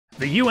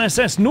The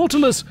USS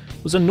Nautilus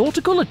was a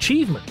nautical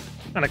achievement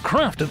and a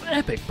craft of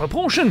epic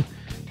proportion,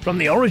 from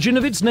the origin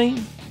of its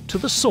name to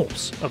the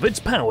source of its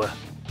power.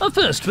 A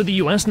first for the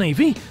US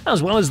Navy,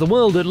 as well as the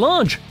world at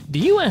large,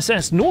 the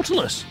USS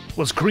Nautilus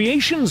was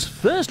creation's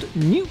first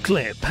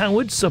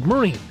nuclear-powered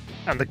submarine,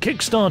 and the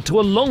kickstart to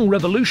a long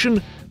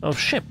revolution of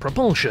ship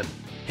propulsion.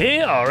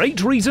 Here are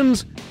 8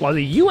 reasons why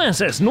the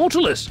USS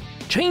Nautilus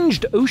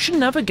changed ocean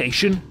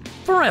navigation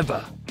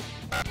forever.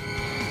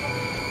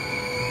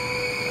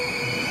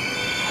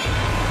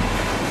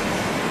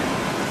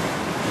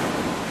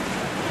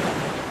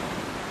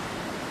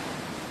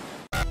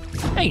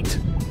 8.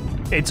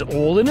 It's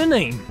all in a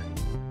name.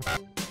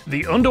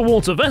 The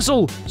underwater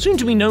vessel, soon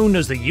to be known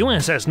as the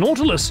USS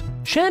Nautilus,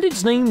 shared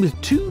its name with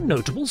 2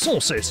 notable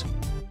sources.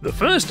 The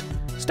first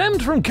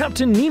stemmed from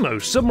Captain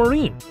Nemo's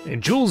submarine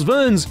in Jules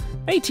Verne's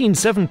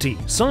 1870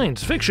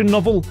 science fiction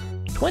novel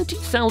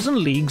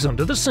 20,000 Leagues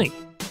Under the Sea.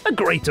 A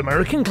great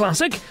American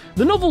classic,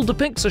 the novel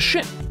depicts a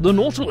ship, the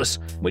Nautilus,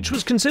 which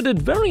was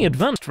considered very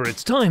advanced for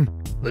its time.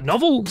 The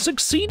novel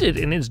succeeded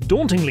in its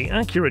dauntingly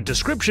accurate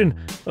description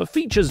of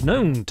features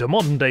known to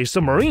modern-day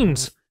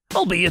submarines,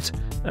 albeit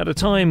at a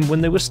time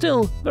when they were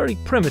still very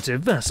primitive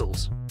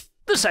vessels.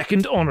 The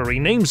second honorary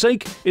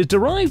namesake is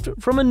derived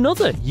from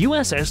another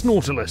USS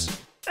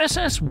Nautilus,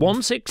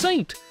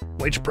 SS-168,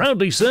 which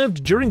proudly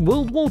served during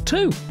World War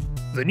II.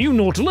 The new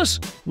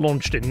Nautilus,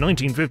 launched in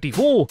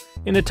 1954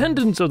 in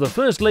attendance of the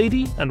First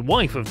Lady and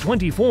wife of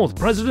 24th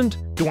President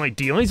Dwight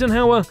D.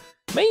 Eisenhower,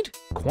 made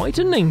quite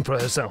a name for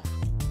herself.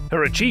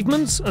 Her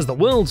achievements as the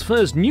world's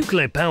first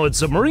nuclear-powered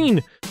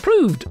submarine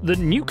proved that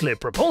nuclear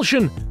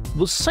propulsion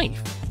was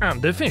safe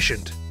and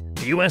efficient.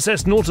 The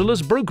USS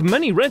Nautilus broke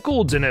many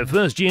records in her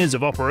first years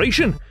of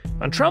operation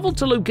and travelled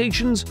to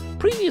locations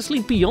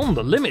previously beyond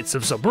the limits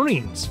of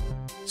submarines,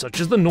 such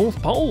as the North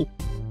Pole.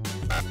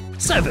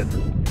 7.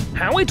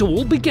 How it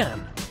all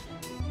began.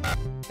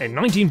 In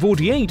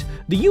 1948,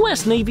 the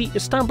US Navy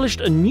established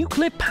a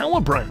nuclear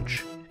power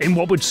branch in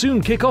what would soon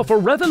kick off a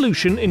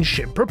revolution in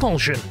ship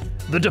propulsion.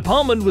 The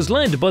department was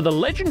led by the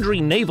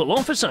legendary naval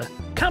officer,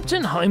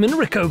 Captain Hyman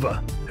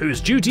Rickover, whose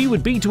duty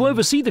would be to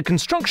oversee the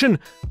construction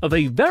of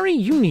a very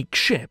unique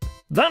ship.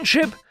 That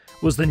ship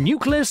was the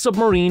nuclear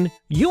submarine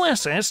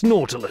USS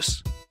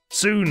Nautilus.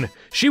 Soon,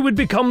 she would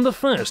become the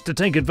first to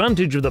take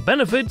advantage of the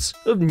benefits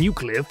of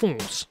nuclear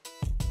force.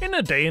 In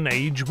a day and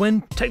age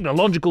when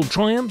technological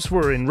triumphs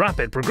were in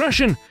rapid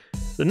progression,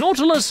 the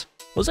Nautilus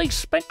was a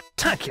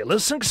spectacular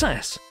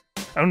success.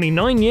 Only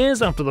 9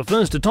 years after the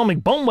first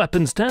atomic bomb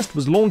weapons test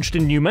was launched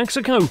in New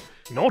Mexico,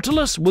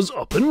 Nautilus was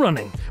up and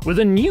running with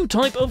a new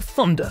type of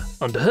thunder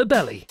under her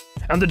belly,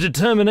 and the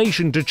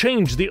determination to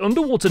change the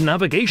underwater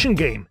navigation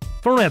game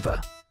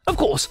forever. Of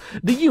course,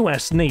 the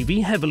US Navy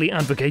heavily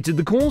advocated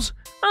the cause,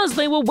 as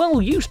they were well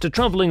used to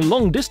travelling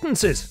long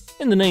distances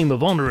in the name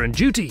of honour and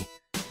duty.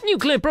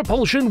 Nuclear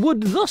propulsion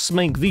would thus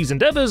make these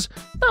endeavours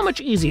that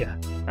much easier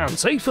and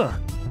safer.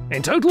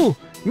 In total,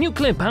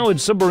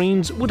 nuclear-powered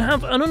submarines would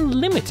have an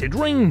unlimited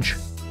range,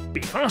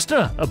 be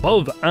faster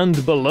above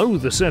and below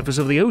the surface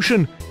of the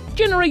ocean,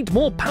 generate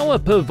more power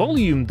per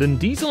volume than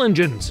diesel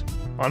engines,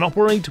 and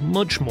operate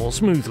much more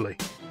smoothly.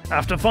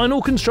 After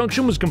final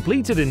construction was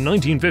completed in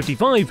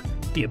 1955,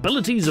 the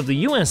abilities of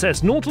the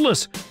USS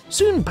Nautilus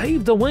soon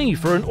paved the way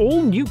for an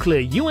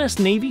all-nuclear US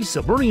Navy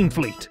submarine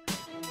fleet.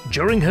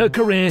 During her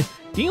career,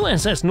 the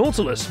USS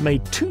Nautilus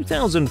made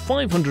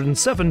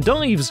 2,507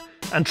 dives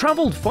and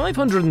travelled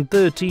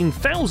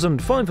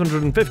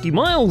 513,550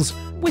 miles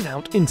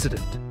without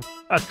incident.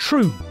 A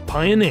true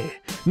pioneer,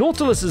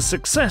 Nautilus's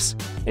success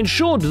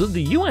ensured that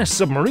the US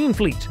submarine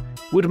fleet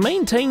would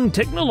maintain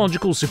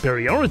technological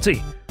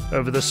superiority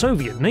over the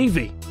Soviet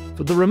Navy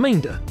for the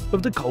remainder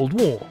of the Cold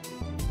War.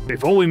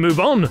 Before we move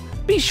on,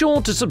 be sure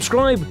to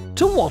subscribe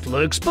to What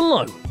Lurks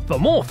Below for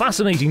more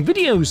fascinating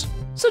videos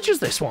such as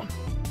this one.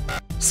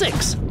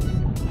 6.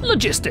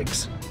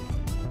 Logistics.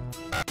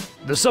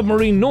 The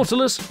submarine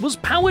Nautilus was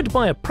powered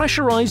by a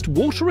pressurized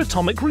water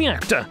atomic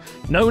reactor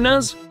known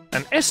as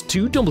an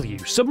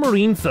S2W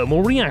submarine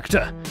thermal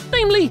reactor.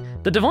 Namely,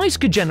 the device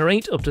could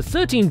generate up to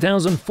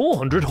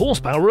 13,400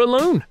 horsepower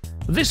alone.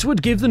 This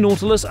would give the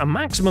Nautilus a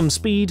maximum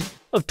speed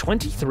of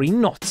 23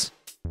 knots,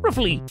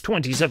 roughly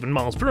 27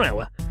 miles per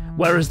hour,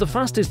 whereas the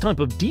fastest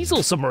type of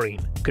diesel submarine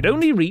could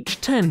only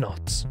reach 10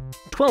 knots,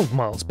 12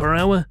 miles per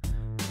hour.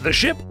 The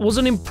ship was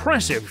an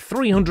impressive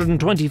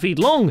 320 feet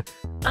long,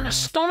 an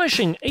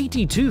astonishing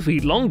 82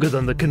 feet longer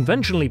than the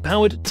conventionally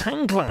powered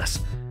Tang class,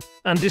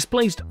 and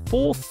displaced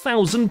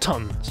 4,000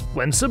 tons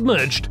when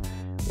submerged,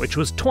 which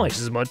was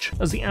twice as much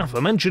as the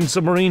aforementioned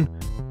submarine.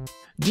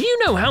 Do you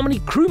know how many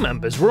crew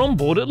members were on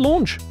board at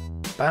launch?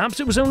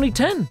 Perhaps it was only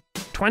 10,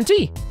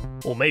 20,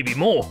 or maybe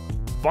more.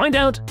 Find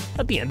out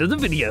at the end of the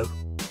video.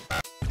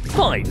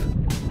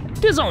 5.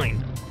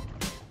 Design.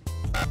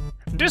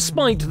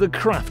 Despite the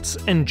craft's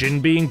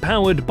engine being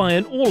powered by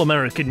an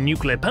all-American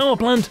nuclear power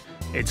plant,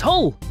 its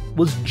hull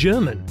was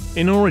German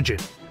in origin.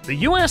 The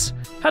US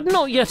had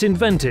not yet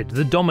invented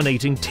the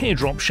dominating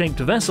teardrop-shaped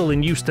vessel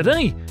in use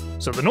today,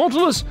 So the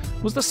Nautilus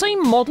was the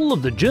same model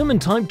of the German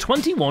Type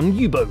 21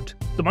 U-boat,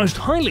 the most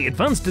highly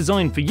advanced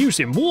design for use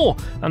in war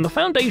and the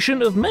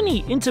foundation of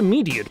many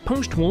intermediate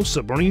post-war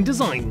submarine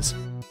designs,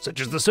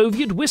 such as the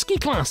Soviet Whiskey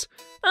class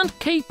and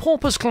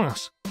K-Porpoise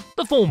class,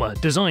 the former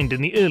designed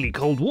in the early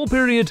Cold War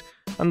period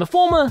and the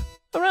former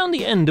around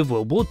the end of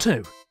World War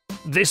II.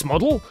 This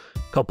model,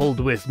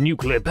 coupled with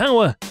nuclear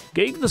power,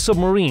 gave the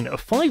submarine a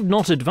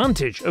 5-knot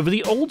advantage over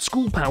the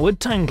old-school powered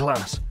Tang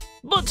class.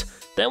 But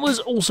there was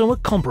also a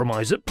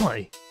compromise at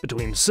play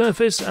between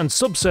surface and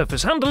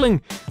subsurface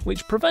handling,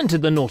 which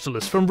prevented the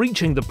Nautilus from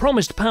reaching the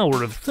promised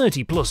power of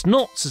 30+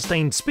 knot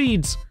sustained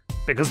speeds.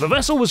 Because the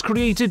vessel was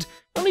created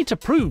only to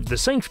prove the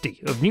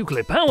safety of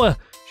nuclear power,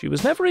 she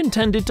was never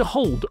intended to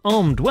hold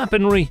armed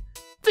weaponry.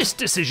 This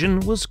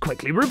decision was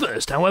quickly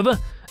reversed, however,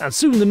 and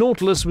soon the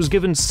Nautilus was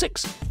given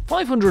 6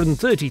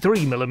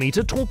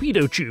 533mm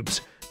torpedo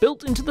tubes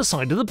built into the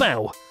side of the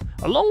bow,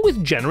 along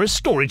with generous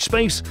storage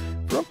space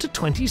for up to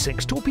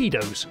 26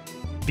 torpedoes.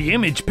 The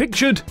image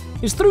pictured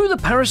is through the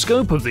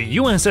periscope of the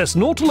USS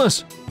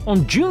Nautilus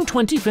on June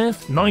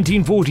 25,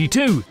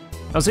 1942,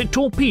 as it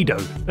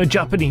torpedoed a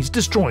Japanese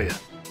destroyer.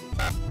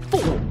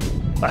 4.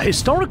 A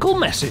historical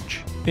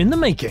message in the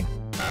making.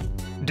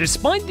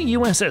 Despite the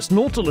USS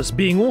Nautilus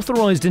being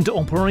authorized into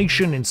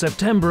operation in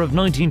September of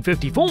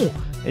 1954,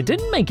 it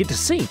didn't make it to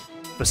sea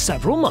for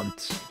several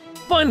months.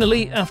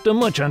 Finally, after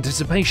much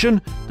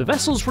anticipation, the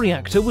vessel's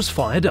reactor was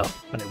fired up,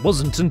 and it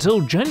wasn't until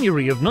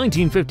January of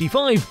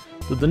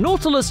 1955 that the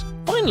Nautilus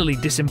finally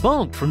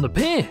disembarked from the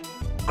pier.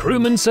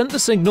 Crewmen sent the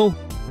signal,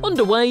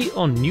 "Underway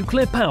on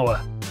nuclear power,"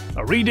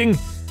 a reading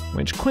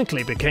which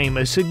quickly became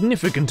a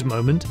significant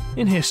moment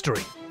in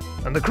history.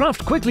 And the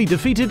craft quickly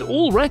defeated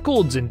all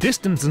records in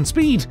distance and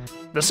speed.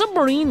 The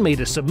submarine made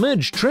a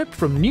submerged trip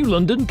from New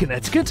London,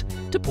 Connecticut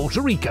to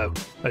Puerto Rico,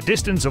 a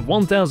distance of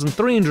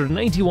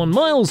 1,381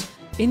 miles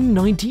in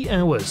 90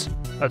 hours,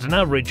 at an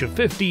average of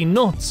 15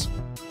 knots.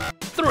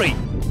 3.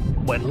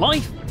 When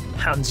life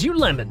hands you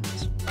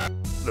lemons.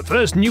 The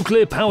first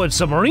nuclear-powered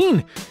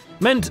submarine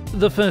meant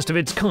the first of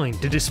its kind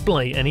to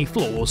display any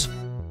flaws.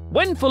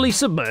 When fully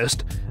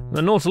submersed,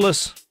 the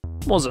Nautilus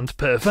wasn't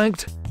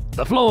perfect.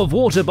 The flow of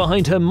water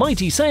behind her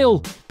mighty sail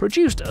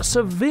produced a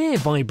severe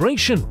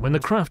vibration when the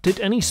craft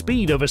hit any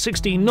speed over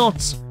 16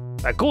 knots.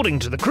 According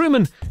to the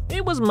crewmen,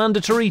 it was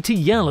mandatory to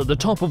yell at the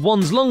top of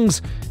one's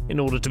lungs in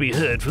order to be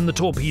heard from the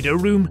torpedo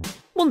room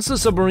once the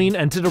submarine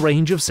entered a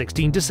range of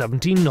 16 to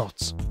 17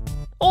 knots.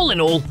 All in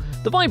all,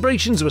 the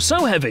vibrations were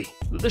so heavy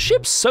that the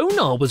ship's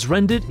sonar was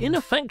rendered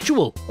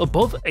ineffectual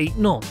above 8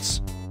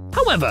 knots.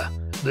 However,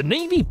 the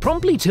Navy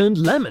promptly turned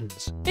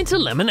lemons into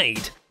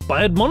lemonade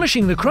by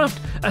admonishing the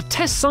craft a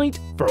test site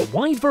for a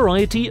wide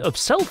variety of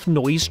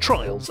self-noise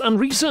trials and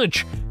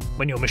research.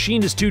 When your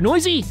machine is too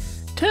noisy,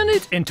 turn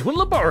it into a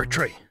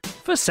laboratory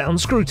for sound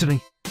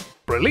scrutiny.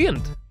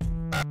 Brilliant!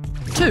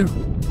 2.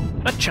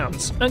 A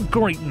chance at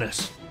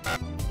greatness.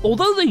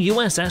 Although the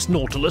USS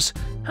Nautilus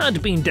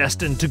had been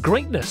destined to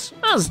greatness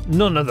as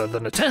none other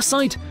than a test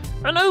site,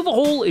 an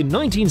overhaul in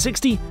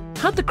 1960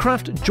 had the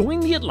craft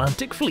join the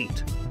Atlantic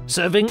Fleet,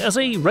 serving as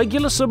a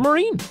regular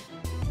submarine.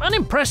 An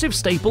impressive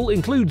staple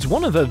includes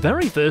one of her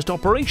very first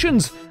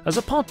operations as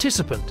a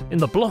participant in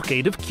the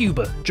blockade of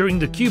Cuba during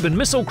the Cuban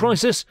Missile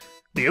Crisis.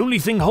 The only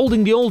thing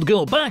holding the old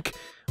girl back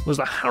was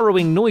the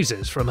harrowing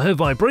noises from her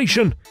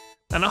vibration,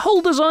 and a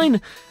hull design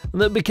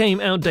that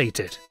became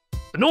outdated.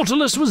 The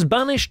Nautilus was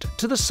banished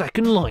to the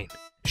second line.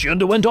 She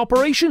underwent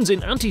operations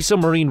in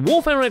anti-submarine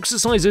warfare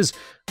exercises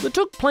that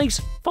took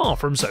place far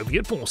from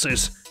Soviet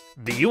forces.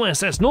 The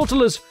USS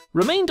Nautilus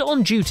remained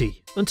on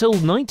duty until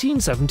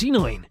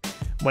 1979,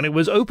 when it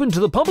was opened to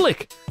the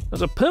public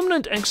as a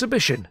permanent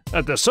exhibition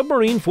at the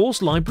Submarine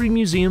Force Library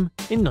Museum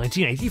in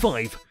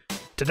 1985.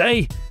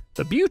 Today,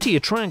 the beauty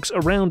attracts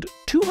around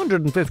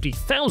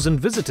 250,000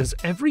 visitors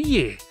every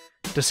year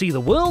to see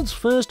the world's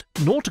first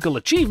nautical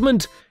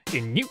achievement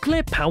in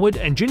nuclear-powered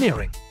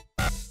engineering.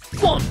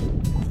 1.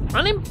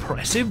 An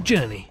impressive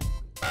journey.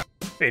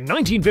 In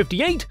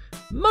 1958,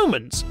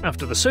 moments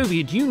after the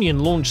Soviet Union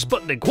launched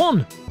Sputnik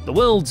 1, the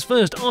world's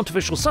first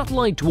artificial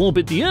satellite to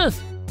orbit the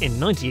Earth, in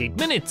 98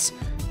 minutes,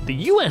 the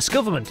US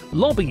government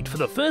lobbied for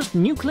the first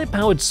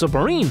nuclear-powered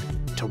submarine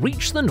to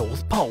reach the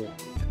North Pole.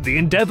 The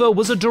endeavour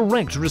was a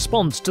direct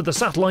response to the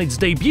satellite's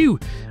debut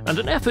and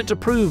an effort to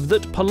prove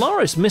that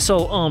Polaris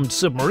missile-armed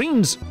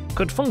submarines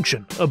could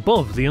function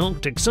above the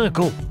Arctic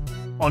Circle.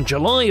 On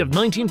July of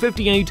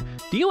 1958,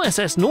 the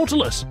USS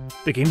Nautilus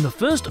became the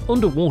first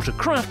underwater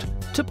craft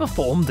to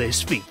perform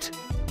this feat,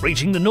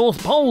 reaching the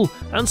North Pole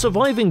and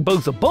surviving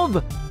both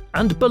above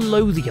and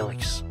below the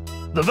ice.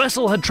 The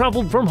vessel had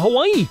travelled from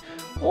Hawaii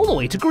all the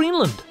way to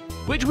Greenland,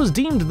 which was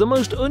deemed the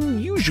most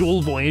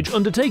unusual voyage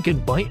undertaken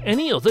by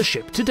any other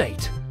ship to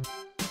date.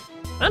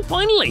 And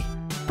finally,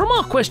 from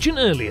our question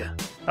earlier,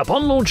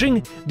 upon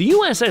launching, the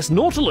USS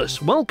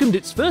Nautilus welcomed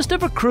its first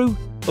ever crew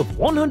of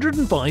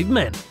 105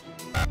 men.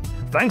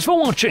 Thanks for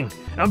watching,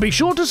 and be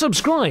sure to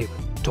subscribe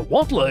to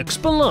What Lurks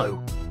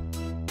Below.